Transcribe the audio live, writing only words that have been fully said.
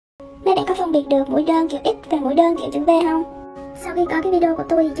Mấy bạn có phân biệt được mũi đơn kiểu X và mũi đơn kiểu chữ V không? Sau khi có cái video của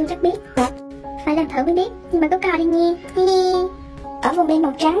tôi thì chưa chắc biết. Phải làm thử mới biết, nhưng mà cứ coi đi nha. Ở vùng bên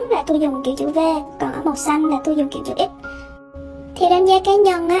màu trắng là tôi dùng kiểu chữ V, còn ở màu xanh là tôi dùng kiểu chữ X. Theo đánh giá cá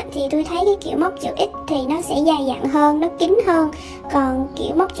nhân á, thì tôi thấy cái kiểu móc chữ X thì nó sẽ dày dặn hơn, nó kín hơn. Còn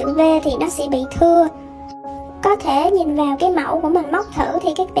kiểu móc chữ V thì nó sẽ bị thưa. Có thể nhìn vào cái mẫu của mình móc thử thì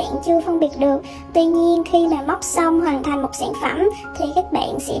các bạn chưa phân biệt được. Tuy nhiên khi mà móc xong hoàn thành một sản phẩm thì các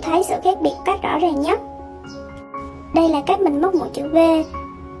bạn sẽ thấy sự khác biệt cách rõ ràng nhất. Đây là cách mình móc mũi chữ V.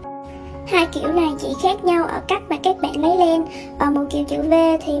 Hai kiểu này chỉ khác nhau ở cách mà các bạn lấy len. Ở một kiểu chữ V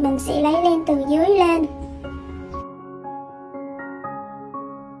thì mình sẽ lấy len từ dưới lên.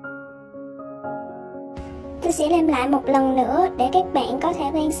 Tôi sẽ làm lại một lần nữa để các bạn có thể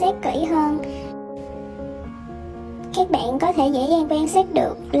quan sát kỹ hơn. Các bạn có thể dễ dàng quan sát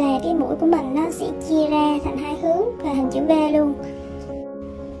được là cái mũi của mình nó sẽ chia ra thành hai hướng và hình chữ V luôn.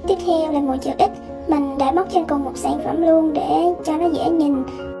 Tiếp theo là mũi chữ X. Mình đã móc trên cùng một sản phẩm luôn để cho nó dễ nhìn.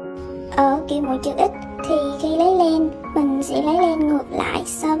 Ở kiểu mũi chữ X thì khi lấy len mình sẽ lấy len ngược lại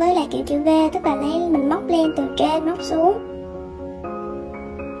so với là kiểu chữ V, tức là mình móc len từ trên móc xuống.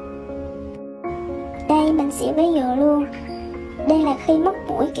 Đây mình sẽ ví dụ luôn. Đây là khi móc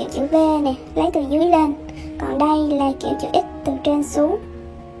mũi kiểu chữ V nè, lấy từ dưới lên. Còn đây là kiểu chữ X từ trên xuống.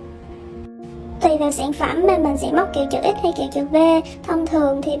 Tùy vào sản phẩm mà mình sẽ móc kiểu chữ X hay kiểu chữ V. Thông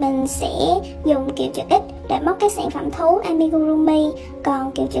thường thì mình sẽ dùng kiểu chữ X để móc các sản phẩm thú amigurumi.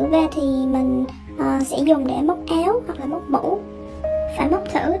 Còn kiểu chữ V thì mình sẽ dùng để móc áo hoặc là móc mũ. Phải móc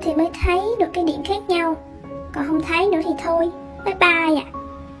thử thì mới thấy được cái điểm khác nhau. Còn không thấy nữa thì thôi. Bye bye ạ.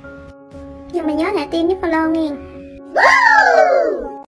 Nhưng mà nhớ lại tim với follow nghe.